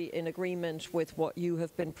very in agreement with what you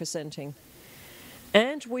have been presenting.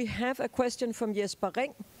 And we have a question from Jesper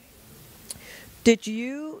Ring. Did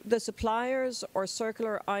you, the suppliers or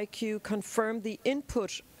Circular IQ, confirm the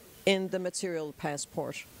input in the material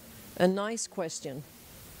passport? A nice question.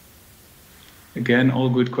 Again, all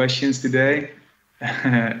good questions today.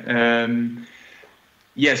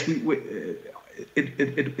 Yes,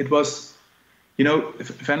 it was, you know,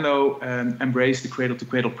 Venlo embraced the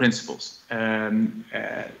cradle-to-cradle principles.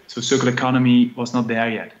 So circular economy was not there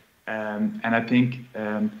yet. And I think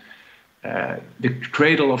the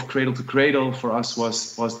cradle-to-cradle for us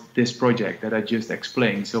was this project that I just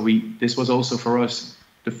explained. So this was also for us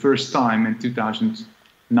the first time in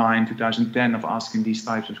 2009, 2010 of asking these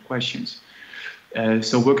types of questions.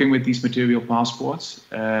 So working with these material passports,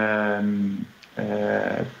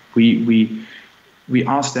 we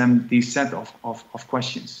asked them these set of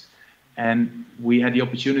questions, and we had the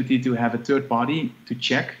opportunity to have a third party to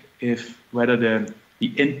check whether the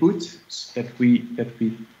inputs that we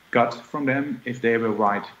got from them, if they were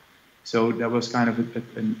right. So there was kind of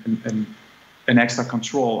an extra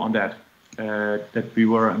control on that, that we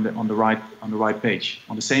were on the right page,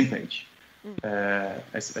 on the same page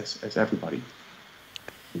as everybody.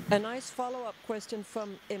 A nice follow-up question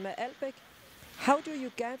from Emma Albeck. How do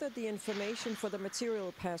you gather the information for the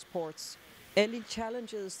material passports? Any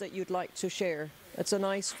challenges that you'd like to share? It's a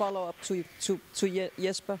nice follow-up to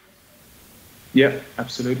Jesper. Yeah,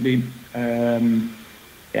 absolutely.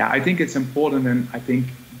 Yeah, I think it's important, and I think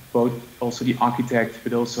both also the architect,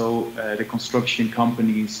 but also the construction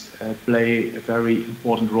companies play a very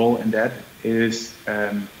important role in that. It is,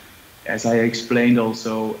 as I explained,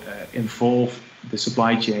 also involve the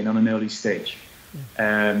supply chain on an early stage,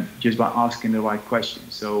 just by asking the right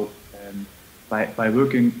questions. So by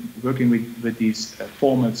working with these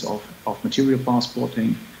formats of material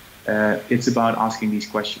passporting, it's about asking these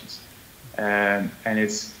questions. And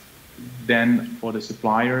it's then for the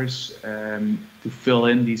suppliers to fill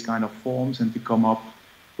in these kind of forms and to come up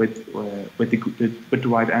with the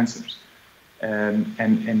right answers. And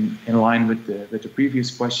in line with the previous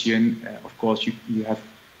question, of course, you have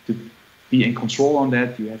to be in control on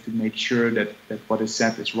that. You have to make sure that what is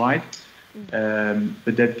said is right.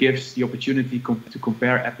 But that gives the opportunity to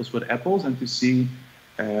compare apples with apples and to see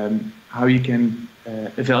how you can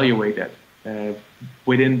evaluate that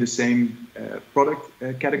within the same product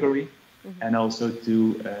category, and also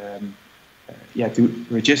to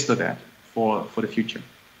register that for the future.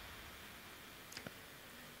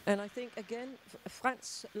 And I think, again,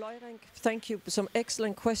 Frans Leurink, thank you for some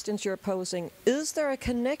excellent questions you're posing. Is there a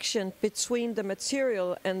connection between the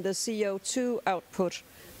material and the CO2 output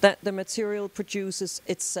that the material produces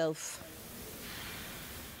itself?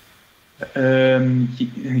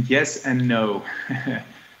 Yes and no.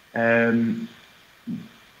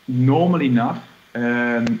 Normally not.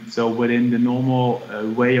 So within the normal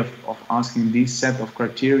way of asking these set of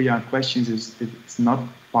criteria and questions, it's not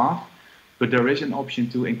part. But there is an option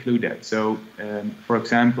to include that. So, for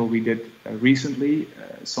example, we did recently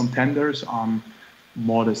some tenders on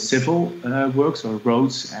more the civil works, or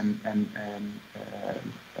roads and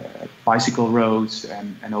bicycle roads,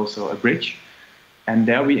 and also a bridge. And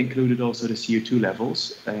there we included also the CO2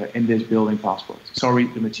 levels in this building passport. Sorry,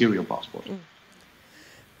 the material passport.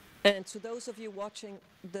 And to those of you watching,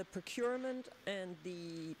 the procurement and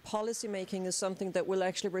the policy making is something that we'll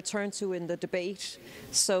actually return to in the debate.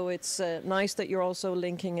 So it's nice that you're also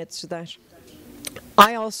linking it to that.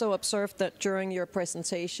 I also observed that during your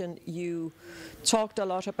presentation, you talked a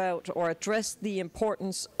lot about, or addressed the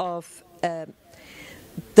importance of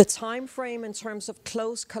the time frame in terms of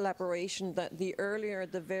close collaboration, that the earlier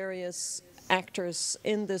the various actors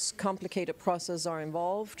in this complicated process are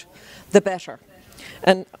involved, the better.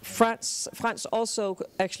 And Frans also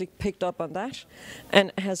actually picked up on that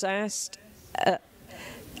and has asked,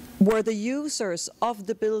 were the users of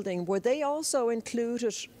the building, were they also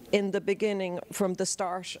included in the beginning from the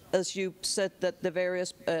start, as you said that the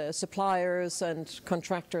various suppliers and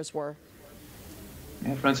contractors were?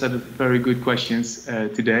 Yeah, Frans had very good questions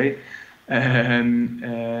today.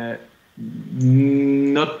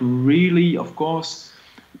 Not really, of course.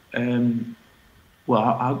 Well,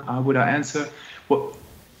 how would I answer? Well,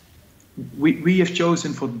 we have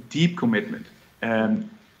chosen for deep commitment,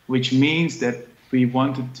 which means that we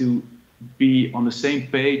wanted to be on the same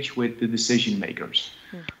page with the decision makers.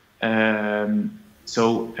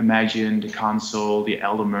 So imagine the council, the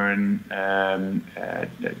aldermen,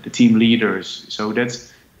 the team leaders. So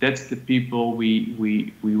that's the people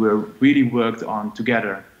we were really worked on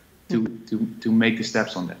together to make the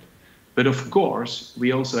steps on that. But of course,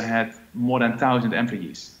 we also had more than 1,000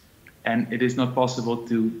 employees, and it is not possible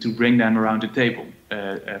to bring them around the table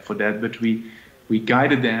for that. But we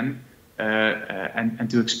guided them and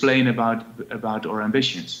to explain about our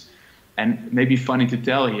ambitions. And maybe funny to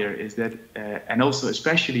tell here is that, and also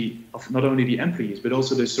especially of not only the employees but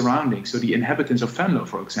also the surroundings. So the inhabitants of Venlo,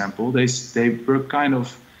 for example, they were kind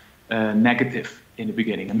of negative in the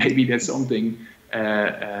beginning, and maybe that's something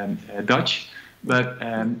Dutch. But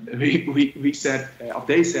we said,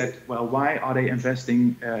 they said, well, why are they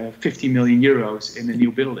investing 50 million euros in a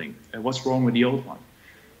new building? What's wrong with the old one?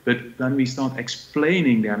 But then we start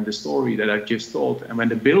explaining them the story that I just told, and when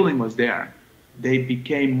the building was there, they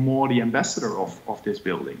became more the ambassador of this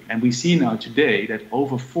building. And we see now today that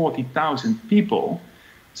over 40,000 people,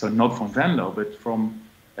 so not from Venlo, but from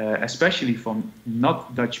especially from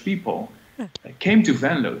not Dutch people, came to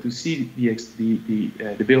Venlo to see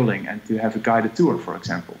the building and to have a guided tour, for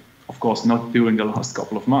example. Of course, not during the last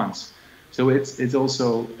couple of months, So it's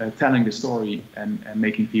also telling the story and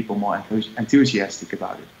making people more enthusiastic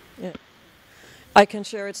about it. Yeah. I can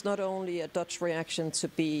share it's not only a Dutch reaction to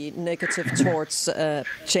be negative towards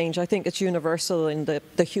change. I think it's universal in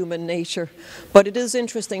the human nature. But it is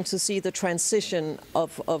interesting to see the transition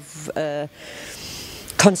of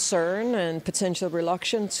concern and potential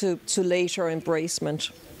reluctance to later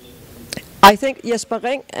embracement. I think Jesper,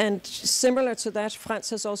 and similar to that, Frans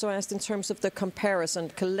has also asked in terms of the comparison,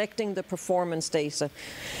 collecting the performance data.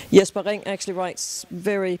 Jesper actually writes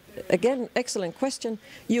again, excellent question.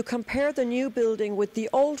 You compare the new building with the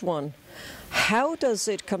old one. How does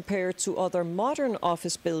it compare to other modern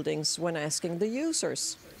office buildings when asking the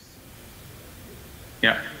users?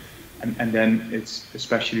 Yeah, and then it's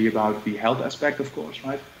especially about the health aspect, of course,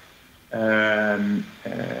 right?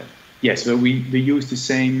 Yes, so they use the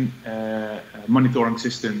same monitoring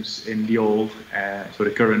systems in the old, so the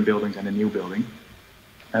current buildings and the new building.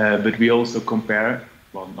 But we also compare,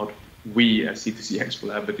 well, not we as C2C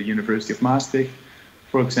ExpoLAB, but the University of Maastricht,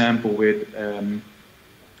 for example, with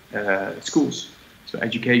schools, so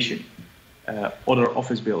education, other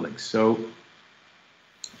office buildings. So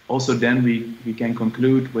also then we can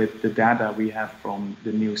conclude with the data we have from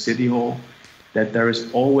the new City Hall that there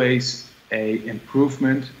is always an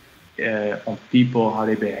improvement on people, how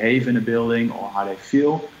they behave in a building or how they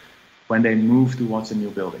feel when they move towards a new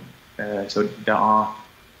building. So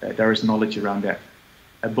there is knowledge around that.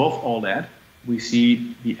 Above all that, we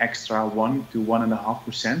see the extra 1 to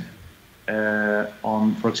 1.5%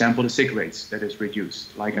 on, for example, the sick rates that is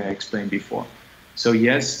reduced, like I explained before. So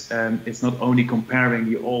yes, it's not only comparing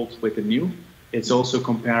the old with the new, it's also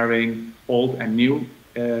comparing old and new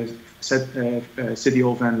City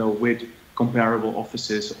Hall Venlo with comparable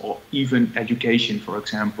offices or even education, for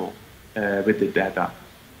example, with the data.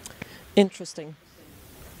 Interesting.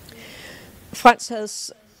 Frans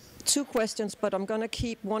has 2 questions, but I'm going to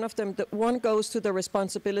keep one of them. One goes to the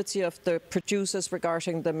responsibility of the producers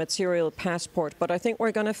regarding the material passport, but I think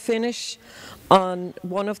we're going to finish on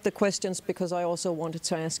one of the questions because I also wanted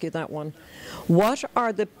to ask you that one. What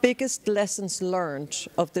are the biggest lessons learned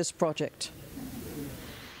of this project?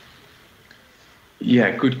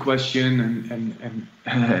 Yeah, good question, and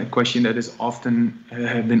a question that is often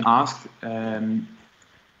been asked.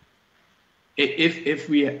 If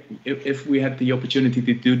we had the opportunity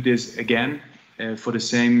to do this again for the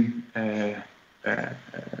same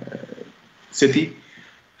city,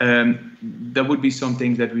 there would be some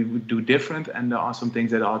things that we would do different, and there are some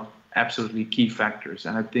things that are absolutely key factors.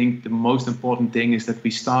 And I think the most important thing is that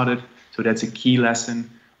we started. So that's a key lesson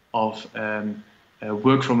of.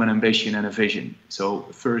 Work from an ambition and a vision. So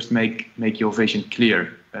first make your vision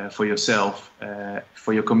clear for yourself,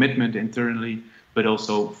 for your commitment internally, but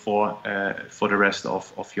also for the rest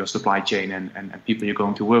of your supply chain and people you're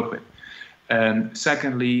going to work with.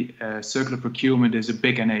 Secondly, circular procurement is a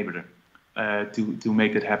big enabler to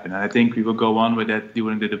make that happen. And I think we will go on with that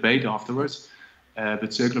during the debate afterwards.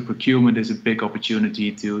 But circular procurement is a big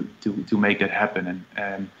opportunity to make that happen.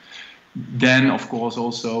 And then, of course,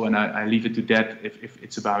 also, and I leave it to that, if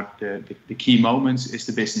it's about the key moments, is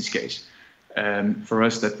the business case. For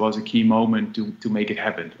us, that was a key moment to make it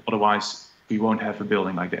happen. Otherwise, we won't have a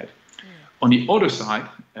building like that. Yeah. On the other side,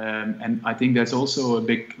 and I think that's also a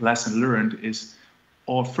big lesson learned, is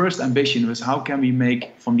our first ambition was how can we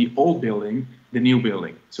make from the old building the new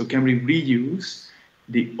building? So can we reuse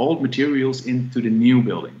the old materials into the new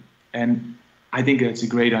building? And I think that's a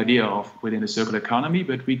great idea within the circular economy,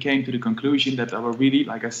 but we came to the conclusion that there were really,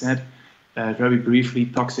 like I said, very briefly,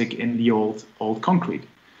 toxic in the old concrete.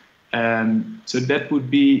 So that would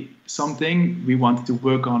be something we wanted to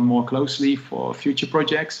work on more closely for future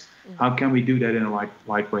projects. Mm-hmm. How can we do that in a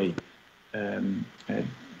right way?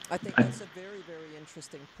 I think that's a very, very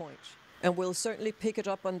interesting point. And we'll certainly pick it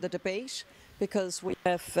up on the debate because we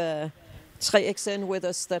have 3XN with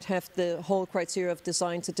us that have the whole criteria of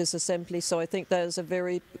design to disassembly. So I think that is a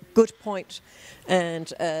very good point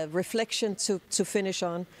and reflection to finish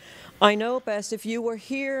on. I know, Bas, if you were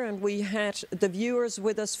here and we had the viewers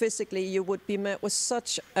with us physically, you would be met with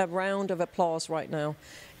such a round of applause right now.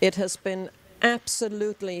 It has been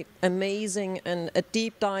absolutely amazing and a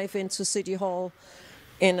deep dive into City Hall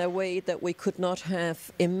in a way that we could not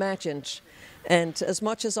have imagined. And as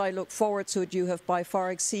much as I look forward to it, you have by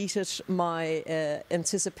far exceeded my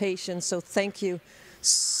anticipation. So thank you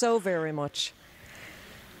so very much.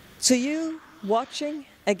 To you watching,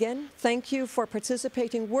 again, thank you for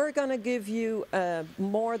participating. We're going to give you a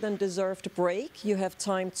more than deserved break. You have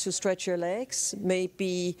time to stretch your legs,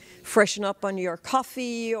 maybe freshen up on your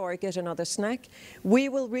coffee or get another snack. We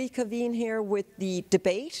will reconvene here with the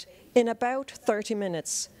debate in about 30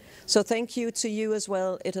 minutes. So thank you to you as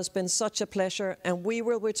well. It has been such a pleasure, and we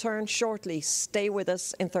will return shortly. Stay with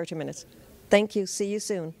us in 30 minutes. Thank you. See you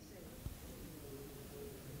soon.